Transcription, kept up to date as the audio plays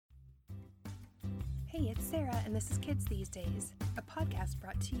Hey, it's Sarah, and this is Kids These Days, a podcast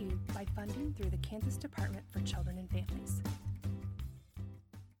brought to you by funding through the Kansas Department for Children and Families.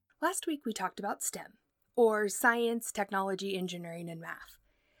 Last week we talked about STEM, or science, technology, engineering, and math,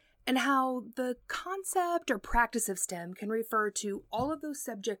 and how the concept or practice of STEM can refer to all of those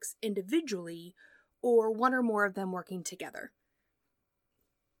subjects individually or one or more of them working together.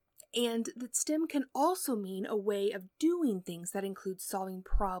 And that STEM can also mean a way of doing things that includes solving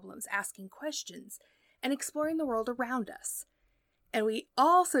problems, asking questions, and exploring the world around us. And we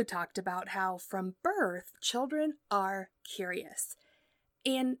also talked about how from birth, children are curious.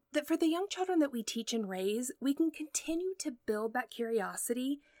 And that for the young children that we teach and raise, we can continue to build that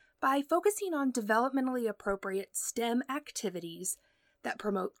curiosity by focusing on developmentally appropriate STEM activities that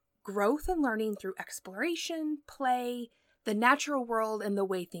promote growth and learning through exploration, play, the natural world, and the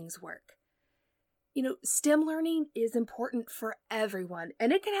way things work. You know, STEM learning is important for everyone,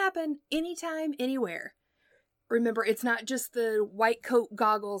 and it can happen anytime, anywhere. Remember, it's not just the white coat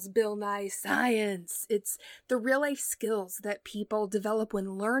goggles, Bill Nye science. It's the real life skills that people develop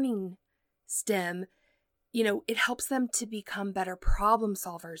when learning STEM. You know, it helps them to become better problem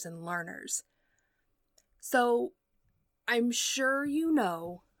solvers and learners. So I'm sure you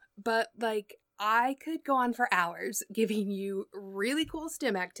know, but I could go on for hours giving you really cool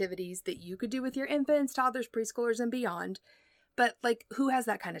STEM activities that you could do with your infants, toddlers, preschoolers, and beyond. But who has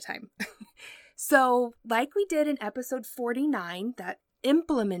that kind of time? So like we did in episode 49, that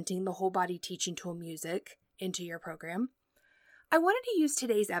implementing the whole body teaching tool music into your program, I wanted to use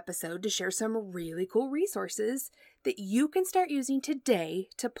today's episode to share some really cool resources that you can start using today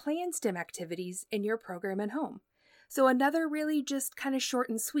to plan STEM activities in your program and home. So another really just kind of short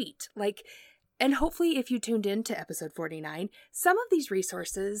and sweet, and hopefully if you tuned in to episode 49, some of these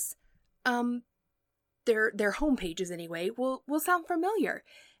resources, their home pages anyway, will sound familiar.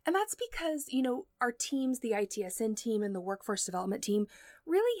 And that's because, you know, our teams, the ITSN team and the workforce development team,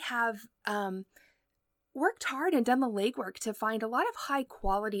 really have worked hard and done the legwork to find a lot of high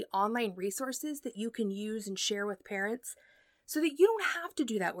quality online resources that you can use and share with parents so that you don't have to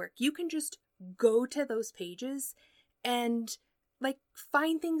do that work. You can just go to those pages and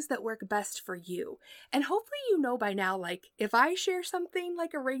find things that work best for you. And hopefully you know by now, if I share something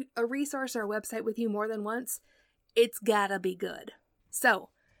like a resource or a website with you more than once, it's gotta be good. So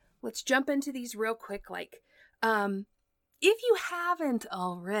let's jump into these real quick. If you haven't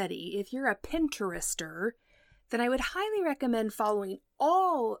already, if you're a Pinterester, then I would highly recommend following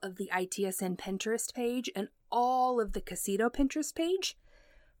all of the ITSN Pinterest page and all of the Casito Pinterest page.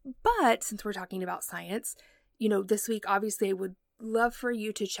 But since we're talking about science, you know, this week, obviously, I would love for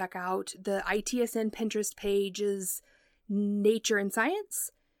you to check out the ITSN Pinterest pages, Nature and Science,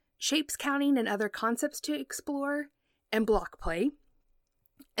 Shapes Counting and Other Concepts to Explore, and Block Play.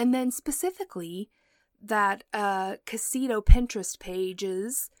 And then specifically that Casito Pinterest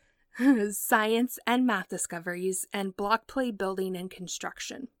pages, Science and Math Discoveries, and Block Play Building and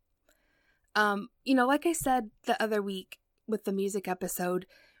Construction. You know, like I said the other week with the music episode,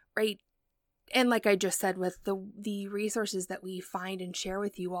 right? And like I just said with the resources that we find and share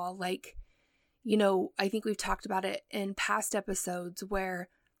with you all, you know, I think we've talked about it in past episodes where,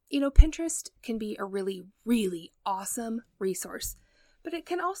 you know, Pinterest can be a really, really awesome resource, but it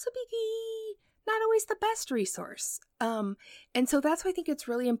can also be not always the best resource. And so that's why I think it's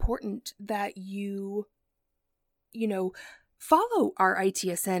really important that you know, follow our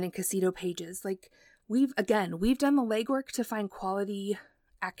ITSN and Casito pages. We've done the legwork to find quality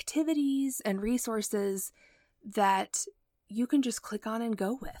activities and resources that you can just click on and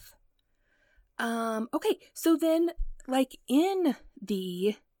go with. Okay, so then in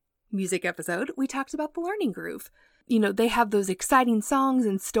the music episode, we talked about the Learning Groove. You know, they have those exciting songs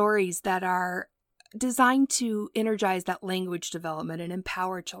and stories that are designed to energize that language development and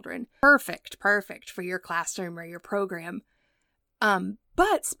empower children. Perfect for your classroom or your program.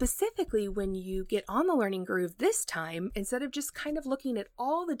 But specifically when you get on the Learning Groove this time, instead of just kind of looking at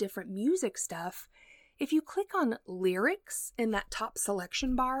all the different music stuff, if you click on lyrics in that top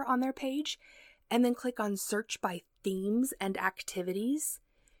selection bar on their page, and then click on search by themes and activities,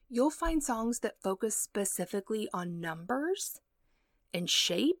 you'll find songs that focus specifically on numbers and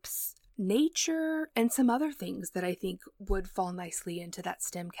shapes, nature, and some other things that I think would fall nicely into that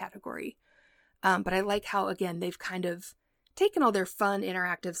STEM category. But I like how, again, they've kind of taken all their fun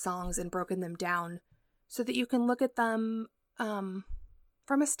interactive songs and broken them down so that you can look at them from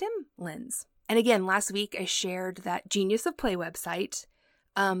a STEM lens. And again, last week I shared that Genius of Play website,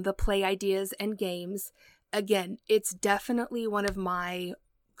 the play ideas and games. Again, it's definitely one of my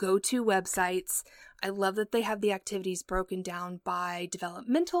go-to websites. I love that they have the activities broken down by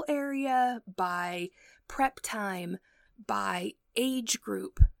developmental area, by prep time, by age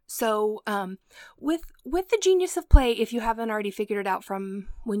group. So with the Genius of Play, if you haven't already figured it out from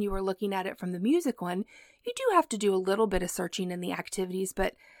when you were looking at it from the music one, you do have to do a little bit of searching in the activities,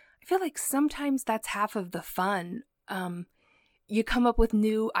 but I feel like sometimes that's half of the fun. You come up with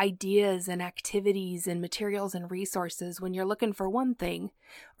new ideas and activities and materials and resources when you're looking for one thing.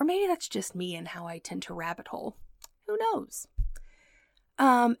 Or maybe that's just me and how I tend to rabbit hole. Who knows?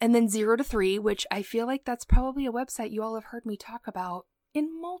 And then 0 to 3, which I feel like that's probably a website you all have heard me talk about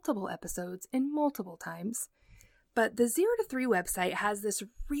in multiple episodes, in multiple times. But the 0 to 3 website has this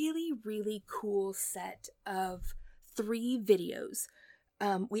really, really cool set of 3 videos.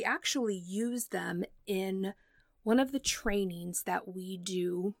 We actually use them in one of the trainings that we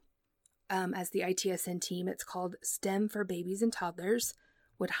do as the ITSN team. It's called STEM for Babies and Toddlers.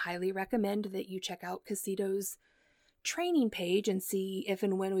 Would highly recommend that you check out Casito's training page and see if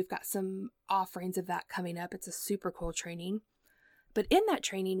and when we've got some offerings of that coming up. It's a super cool training. But in that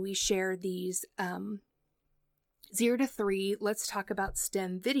training, we share these 0 to 3 Let's Talk About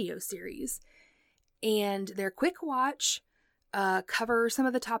STEM video series. And they're quick watch, cover some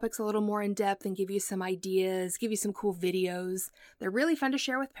of the topics a little more in depth and give you some ideas, give you some cool videos. They're really fun to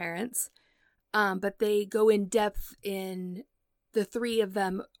share with parents, but they go in depth in the 3 of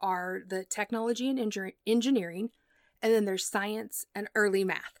them are the technology and engineering, and then there's science and early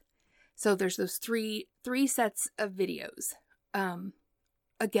math. So there's those three sets of videos.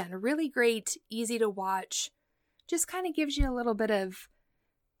 Again, really great, easy to watch, just kind of gives you a little bit of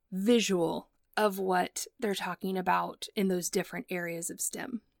visual of what they're talking about in those different areas of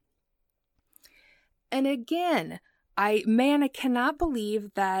STEM. And again, I cannot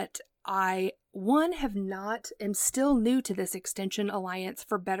believe that I am still new to this Extension Alliance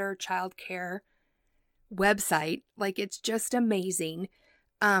for Better Childcare website. Like, it's just amazing.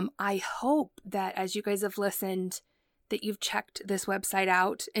 I hope that as you guys have listened, that you've checked this website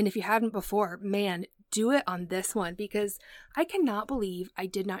out. And if you hadn't before, man, do it on this one, because I cannot believe I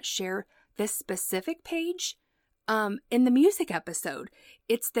did not share this specific page in the music episode.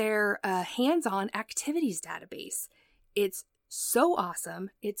 It's their hands-on activities database. It's so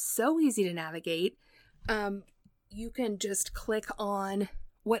awesome. It's so easy to navigate. You can just click on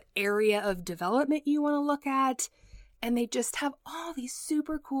what area of development you want to look at, and they just have all these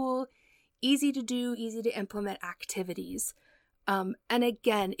super cool, easy to do, easy to implement activities. And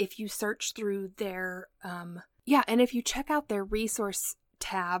again, if you search through their, and if you check out their resource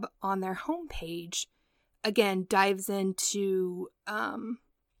tab on their homepage, again, dives into some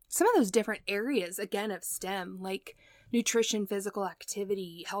of those different areas, again, of STEM, like nutrition, physical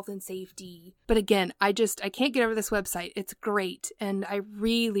activity, health and safety. But again, I can't get over this website. It's great. And I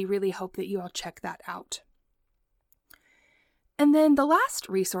really, really hope that you all check that out. And then the last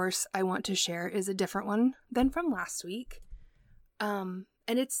resource I want to share is a different one than from last week. And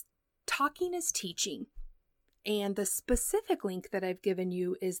it's Talking is Teaching. And the specific link that I've given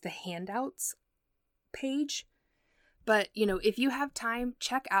you is the handouts page. But, if you have time,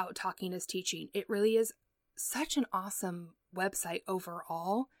 check out Talking is Teaching. It really is such an awesome website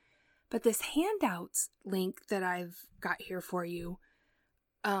overall. But this handouts link that I've got here for you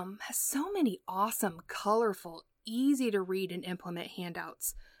has so many awesome, colorful, easy to read and implement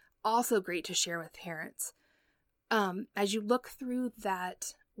handouts. Also great to share with parents. As you look through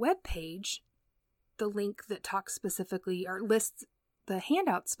that web page, the link that talks specifically or lists the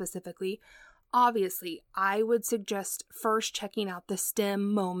handout specifically, obviously, I would suggest first checking out the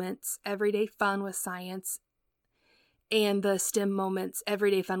STEM Moments, Everyday Fun with Science, and the STEM Moments,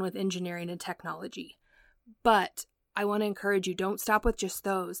 Everyday Fun with Engineering and Technology. But I want to encourage you, don't stop with just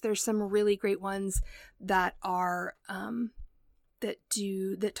those. There's some really great ones that are,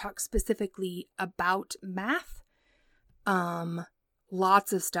 that talk specifically about math.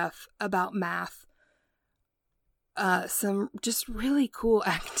 Lots of stuff about math. Some just really cool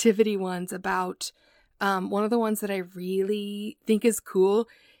activity ones about, one of the ones that I really think is cool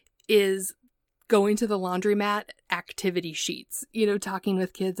is going to the laundromat activity sheets, talking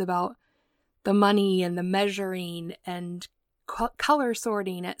with kids about the money and the measuring and color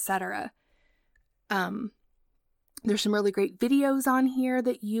sorting, etc. There's some really great videos on here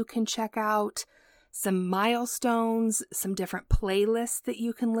that you can check out, some milestones, some different playlists that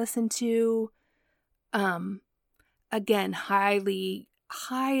you can listen to. Again, highly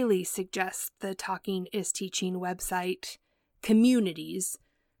suggest the Talking is Teaching website communities,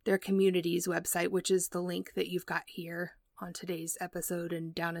 their communities website, which is the link that you've got here on today's episode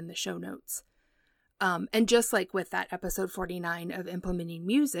and down in the show notes. And just like with that episode 49 of implementing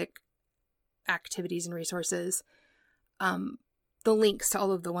music activities and resources, the links to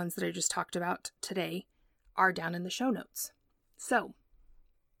all of the ones that I just talked about today are down in the show notes. So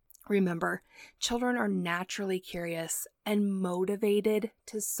remember, children are naturally curious and motivated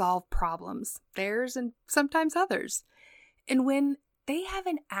to solve problems, theirs and sometimes others. And when they have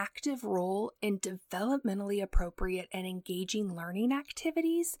an active role in developmentally appropriate and engaging learning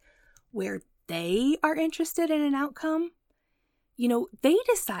activities where they are interested in an outcome, they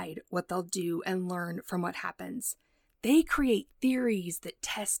decide what they'll do and learn from what happens. They create theories that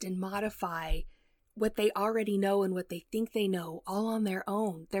test and modify what they already know and what they think they know all on their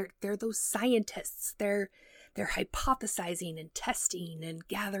own. They're those scientists. They're hypothesizing and testing and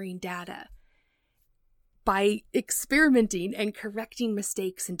gathering data by experimenting and correcting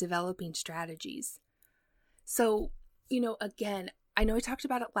mistakes and developing strategies. So, again, I know I talked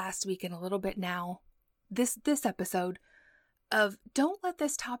about it last week and a little bit now, this episode of don't let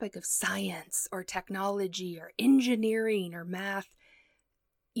this topic of science or technology or engineering or math,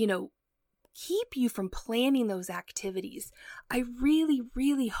 keep you from planning those activities. I really,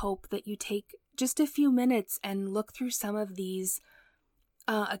 really hope that you take just a few minutes and look through some of these,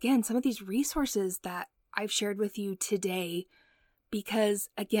 some of these resources that I've shared with you today, because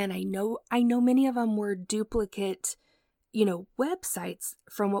again, I know many of them were duplicate, websites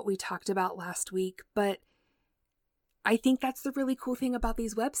from what we talked about last week, but I think that's the really cool thing about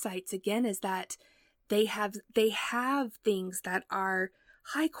these websites, again, is that they have things that are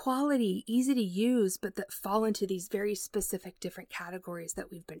high quality, easy to use, but that fall into these very specific different categories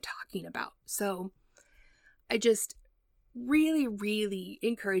that we've been talking about. So I just really, really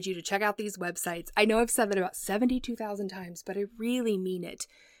encourage you to check out these websites. I know I've said that about 72,000 times, but I really mean it.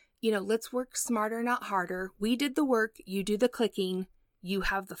 Let's work smarter, not harder. We did the work, you do the clicking, you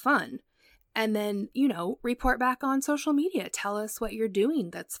have the fun. And then, report back on social media. Tell us what you're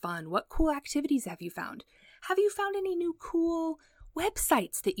doing that's fun. What cool activities have you found? Have you found any new cool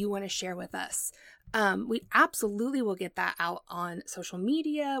websites that you want to share with us? We absolutely will get that out on social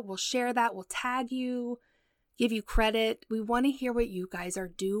media. We'll share that. We'll tag you, give you credit. We want to hear what you guys are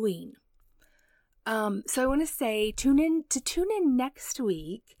doing. So I want to say tune in next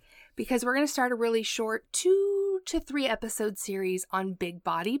week, because we're going to start a really short 2 to 3 episode series on big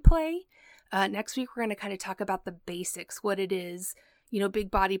body play. Next week, we're going to kind of talk about the basics, what it is, big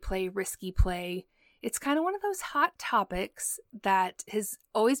body play, risky play. It's kind of one of those hot topics that has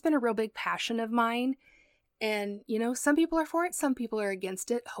always been a real big passion of mine. And, some people are for it, some people are against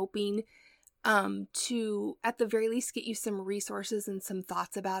it, hoping to, at the very least, get you some resources and some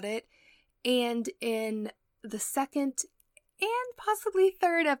thoughts about it. And in the second and possibly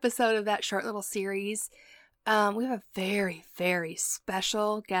third episode of that short little series, we have a very, very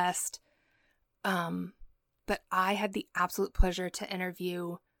special guest that I had the absolute pleasure to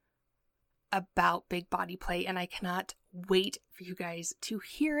interview about big body play, and I cannot wait for you guys to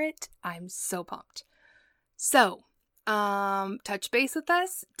hear it. I'm so pumped. So, touch base with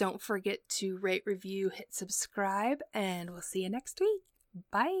us. Don't forget to rate, review, hit subscribe, and we'll see you next week.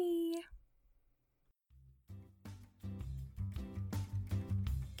 Bye.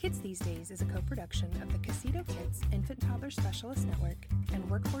 Kids These Days is a co-production of the Casito Kids Infant Toddler Specialist Network and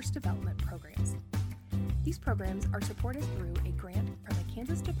Workforce Development Programs. These programs are supported through a grant from the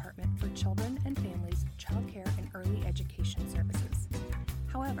Kansas Department for Children and Families, Child Care, and Early Education Services.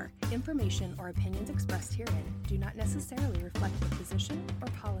 However, information or opinions expressed herein do not necessarily reflect the position or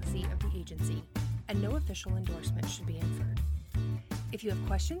policy of the agency, and no official endorsement should be inferred. If you have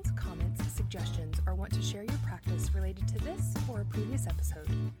questions, comments, suggestions, or want to share your practice related to this or a previous episode,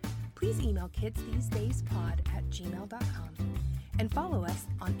 please email kidsthesedays.pod@gmail.com and follow us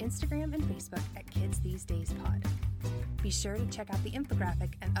on Instagram and Facebook at Kids These Days Pod. Be sure to check out the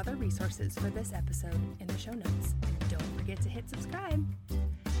infographic and other resources for this episode in the show notes. And don't forget to hit subscribe.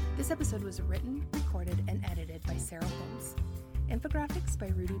 This episode was written, recorded, and edited by Sarah Holmes. Infographics by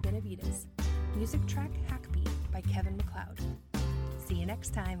Rudy Benavides. Music track Hackbeat by Kevin MacLeod. See you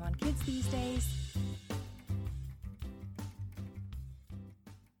next time on Kids These Days.